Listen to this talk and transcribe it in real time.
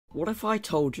What if I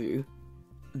told you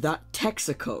that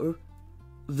Texaco,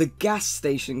 the gas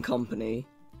station company,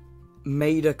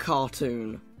 made a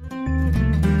cartoon?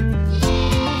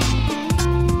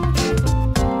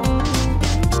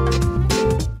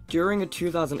 During a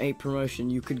 2008 promotion,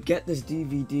 you could get this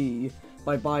DVD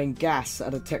by buying gas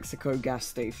at a Texaco gas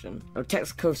station. Now,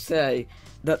 Texaco say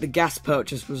that the gas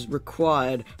purchase was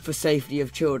required for safety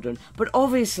of children, but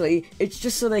obviously, it's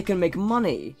just so they can make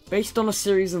money. Based on a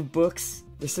series of books,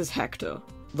 this is Hector,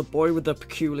 the boy with the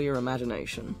peculiar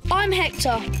imagination. I'm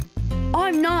Hector.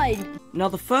 I'm 9. Now,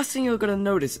 the first thing you're gonna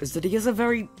notice is that he has a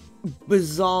very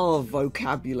bizarre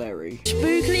vocabulary.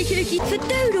 Spookily cookie,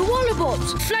 fadoodle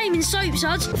wallobots, flaming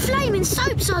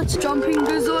soap suds, jumping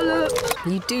gazelle.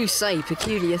 You do say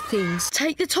peculiar things.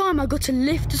 Take the time I got to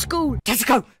lift to school.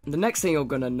 Texaco! The next thing you're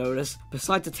gonna notice,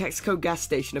 besides the Texaco gas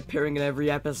station appearing in every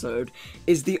episode,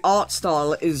 is the art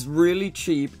style is really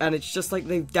cheap and it's just like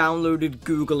they've downloaded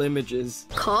Google Images.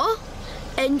 Car?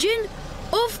 Engine?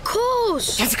 Of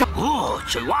course! Texaco! Oh,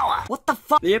 Chihuahua! What the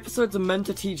fuck? The episodes are meant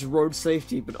to teach road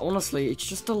safety, but honestly, it's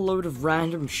just a load of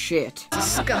random shit.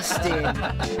 Disgusting.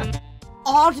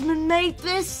 Aardman made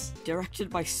this? Directed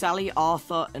by Sally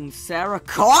Arthur and Sarah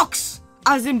Cox?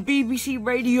 As in BBC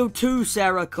Radio 2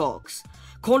 Sarah Cox.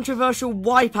 Controversial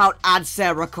Wipeout ad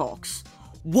Sarah Cox.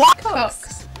 What?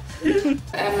 Cox. Emma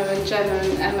and Gemma,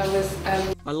 and Emma was,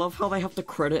 I love how they have to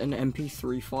credit an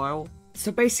MP3 file. So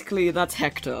basically, that's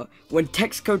Hector, when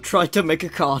Texaco tried to make a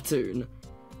cartoon.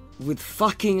 With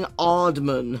fucking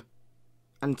Aardman.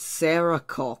 And Sarah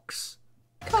Cox.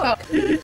 Cox.